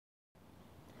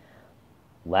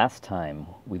Last time,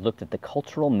 we looked at the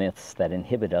cultural myths that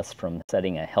inhibit us from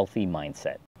setting a healthy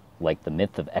mindset, like the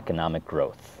myth of economic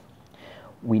growth.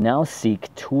 We now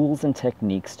seek tools and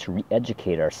techniques to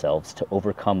re-educate ourselves to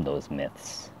overcome those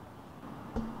myths.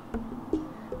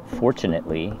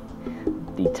 Fortunately,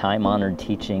 the time-honored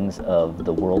teachings of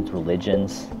the world's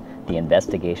religions, the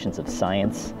investigations of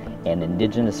science, and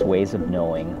indigenous ways of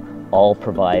knowing all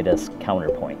provide us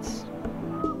counterpoints.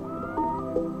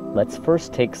 Let's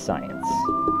first take science.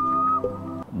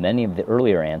 Many of the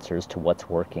earlier answers to what's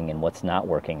working and what's not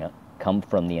working come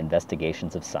from the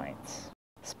investigations of science,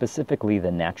 specifically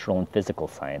the natural and physical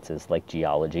sciences like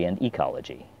geology and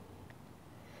ecology.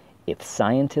 If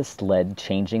scientists led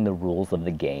changing the rules of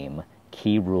the game,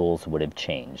 key rules would have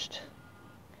changed.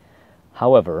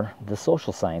 However, the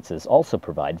social sciences also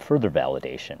provide further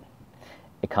validation.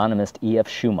 Economist E.F.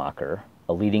 Schumacher,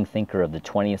 a leading thinker of the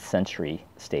 20th century,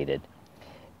 stated,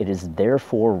 "It is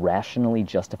therefore rationally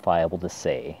justifiable to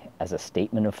say, as a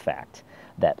statement of fact,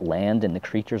 that land and the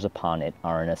creatures upon it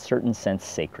are in a certain sense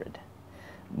sacred.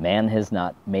 Man has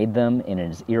not made them, and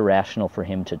it is irrational for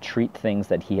him to treat things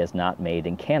that he has not made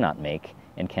and cannot make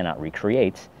and cannot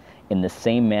recreate in the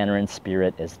same manner and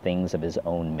spirit as things of his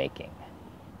own making."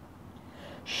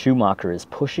 Schumacher is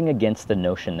pushing against the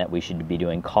notion that we should be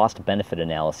doing cost-benefit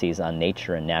analyses on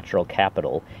nature and natural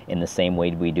capital in the same way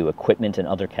we do equipment and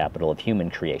other capital of human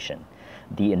creation.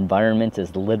 The environment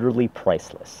is literally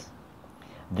priceless.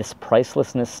 This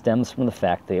pricelessness stems from the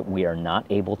fact that we are not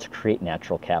able to create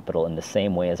natural capital in the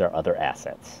same way as our other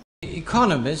assets.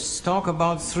 Economists talk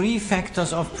about three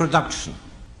factors of production: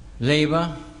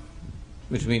 labor,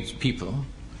 which means people.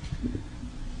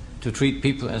 To treat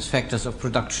people as factors of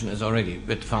production is already a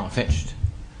bit far-fetched.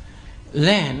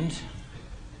 Land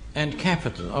and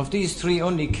capital. Of these three,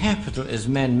 only capital is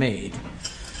man-made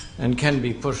and can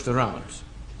be pushed around.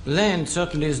 Land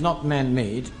certainly is not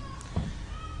man-made,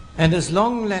 and as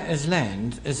long as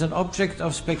land is an object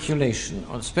of speculation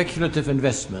or speculative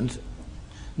investment,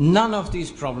 none of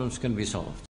these problems can be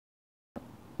solved.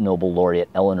 Nobel laureate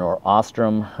Elinor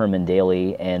Ostrom, Herman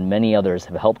Daly, and many others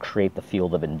have helped create the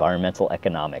field of environmental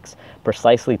economics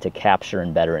precisely to capture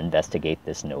and better investigate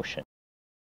this notion.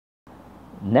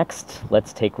 Next,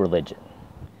 let's take religion.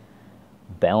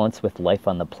 Balance with life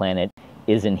on the planet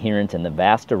is inherent in the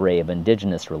vast array of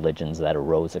indigenous religions that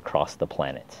arose across the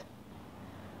planet.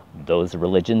 Those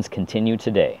religions continue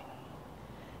today.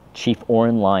 Chief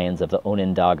Oren Lyons of the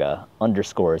Onondaga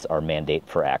underscores our mandate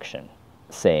for action,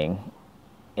 saying,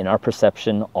 "In our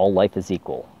perception, all life is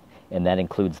equal, and that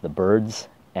includes the birds,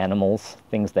 animals,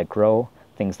 things that grow,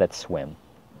 things that swim.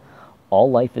 All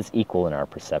life is equal in our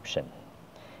perception.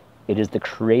 It is the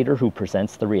Creator who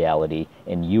presents the reality,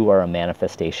 and you are a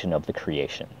manifestation of the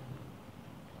creation.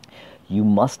 You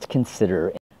must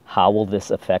consider how will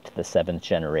this affect the seventh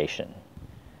generation.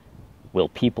 Will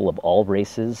people of all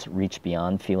races reach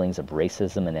beyond feelings of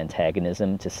racism and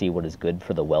antagonism to see what is good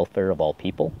for the welfare of all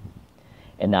people?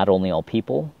 And not only all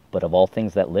people, but of all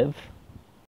things that live?"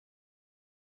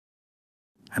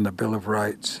 And the Bill of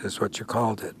Rights is what you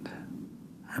called it.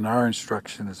 And our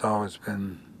instruction has always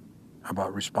been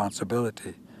about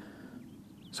responsibility.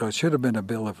 So it should have been a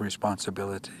Bill of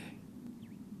Responsibility.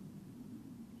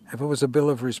 If it was a Bill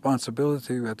of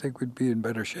Responsibility, I think we'd be in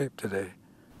better shape today.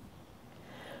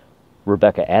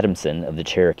 Rebecca Adamson of the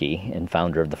Cherokee and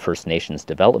founder of the First Nations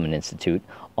Development Institute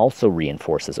also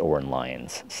reinforces Oren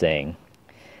Lyons, saying,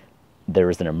 "There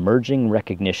is an emerging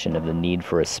recognition of the need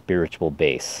for a spiritual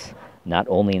base, not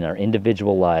only in our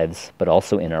individual lives, but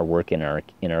also in our work in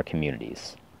our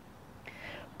communities.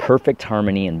 Perfect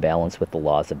harmony and balance with the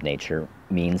laws of nature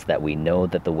means that we know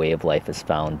that the way of life is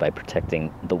found by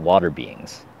protecting the water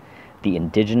beings. The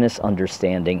indigenous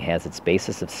understanding has its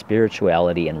basis of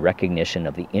spirituality and recognition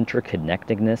of the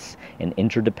interconnectedness and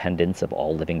interdependence of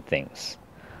all living things.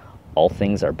 All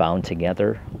things are bound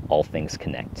together, all things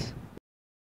connect."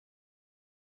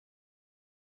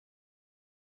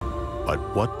 But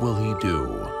what will he do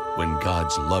when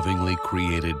God's lovingly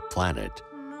created planet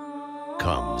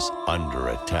comes under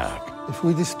attack? If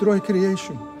we destroy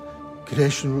creation,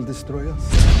 creation will destroy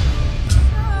us.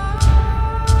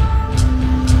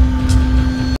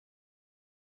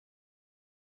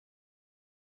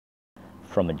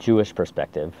 From a Jewish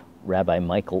perspective, Rabbi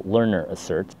Michael Lerner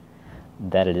asserts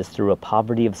that it is through a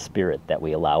poverty of spirit that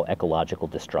we allow ecological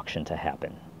destruction to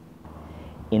happen.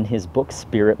 In his book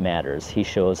Spirit Matters, he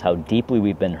shows how deeply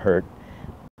we've been hurt,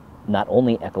 not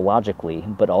only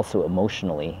ecologically, but also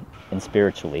emotionally and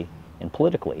spiritually and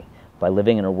politically, by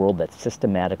living in a world that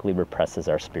systematically represses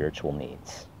our spiritual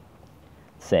needs.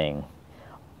 Saying,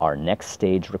 Our next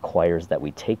stage requires that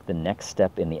we take the next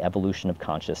step in the evolution of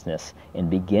consciousness and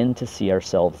begin to see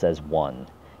ourselves as one,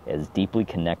 as deeply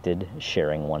connected,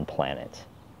 sharing one planet.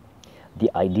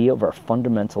 The idea of our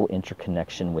fundamental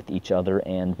interconnection with each other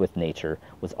and with nature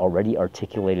was already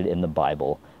articulated in the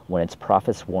Bible when its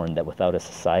prophets warned that without a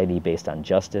society based on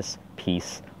justice,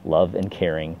 peace, love, and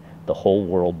caring, the whole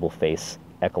world will face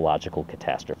ecological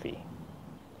catastrophe.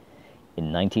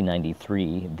 In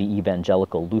 1993, the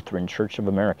Evangelical Lutheran Church of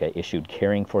America issued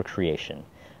Caring for Creation,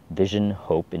 Vision,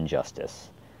 Hope, and Justice,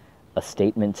 a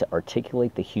statement to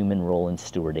articulate the human role in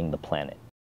stewarding the planet.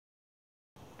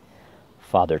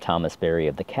 Father Thomas Berry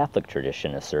of the Catholic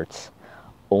tradition asserts,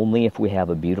 "Only if we have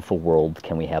a beautiful world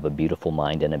can we have a beautiful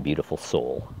mind and a beautiful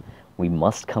soul. We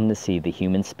must come to see the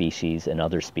human species and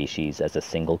other species as a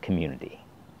single community."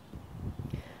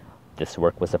 This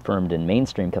work was affirmed in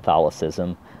mainstream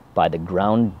Catholicism by the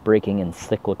groundbreaking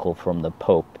encyclical from the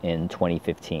Pope in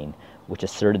 2015, which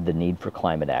asserted the need for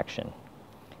climate action,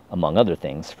 among other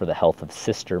things for the health of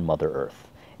Sister Mother Earth,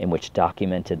 and which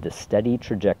documented the steady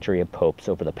trajectory of popes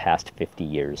over the past 50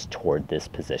 years toward this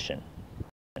position.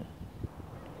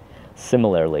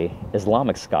 Similarly,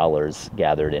 Islamic scholars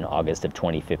gathered in August of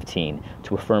 2015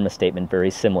 to affirm a statement very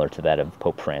similar to that of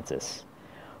Pope Francis.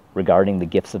 Regarding the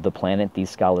gifts of the planet, these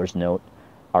scholars note,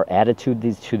 "Our attitude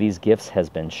to these gifts has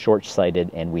been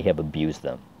short-sighted and we have abused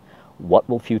them. What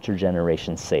will future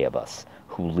generations say of us,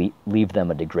 who leave them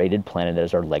a degraded planet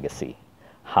as our legacy?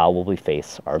 How will we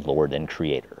face our Lord and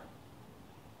Creator?"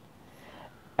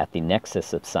 At the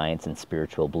nexus of science and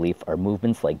spiritual belief are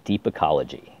movements like deep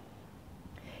ecology.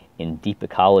 In deep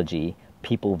ecology,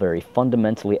 people very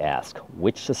fundamentally ask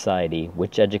which society,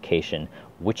 which education,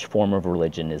 which form of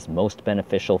religion is most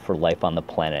beneficial for life on the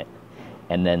planet,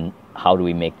 and then how do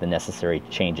we make the necessary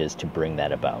changes to bring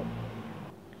that about?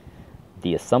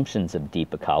 The assumptions of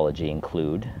deep ecology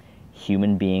include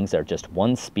human beings are just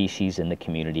one species in the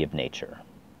community of nature,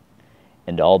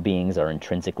 and all beings are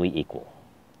intrinsically equal.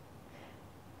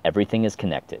 Everything is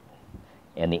connected,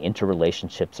 and the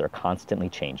interrelationships are constantly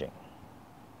changing.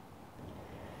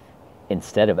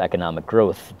 Instead of economic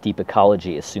growth, deep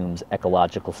ecology assumes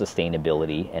ecological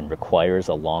sustainability and requires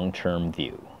a long-term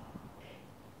view.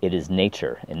 It is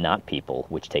nature and not people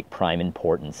which take prime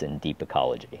importance in deep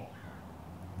ecology.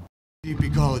 Deep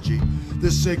ecology,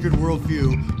 this sacred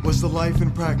worldview, was the life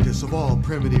and practice of all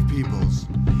primitive peoples,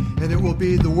 and it will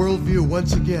be the worldview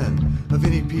once again of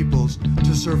any peoples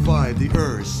to survive the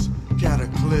Earth's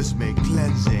cataclysmic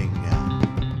cleansing.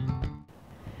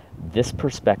 This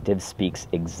perspective speaks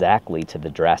exactly to the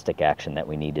drastic action that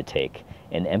we need to take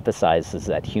and emphasizes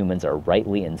that humans are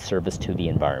rightly in service to the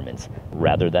environment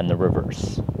rather than the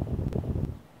reverse.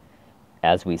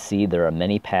 As we see, there are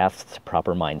many paths to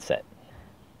proper mindset.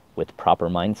 With proper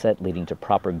mindset leading to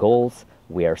proper goals,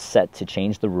 we are set to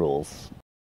change the rules.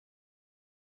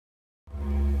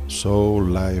 So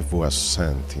life was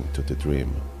sent into the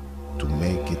dream to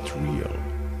make it real,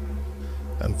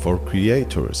 and for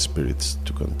creator spirits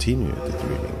to continue the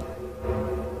dreaming.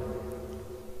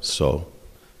 So,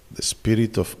 the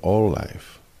spirit of all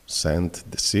life sent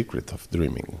the secret of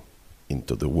dreaming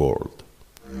into the world.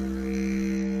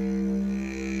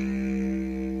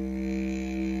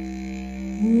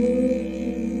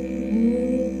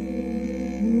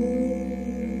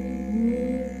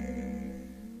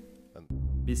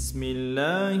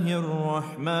 Bismillahir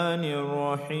Rahmanir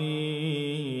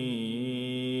Rahim.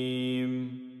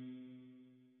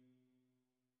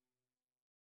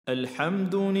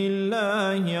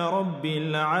 Alhamdulillahi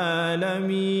Rabbil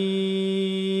Alameen.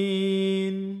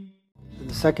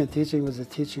 The second teaching was the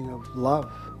teaching of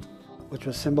love, which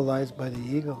was symbolized by the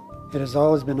eagle. It has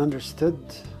always been understood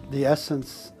the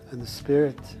essence and the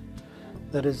spirit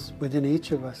that is within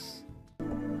each of us.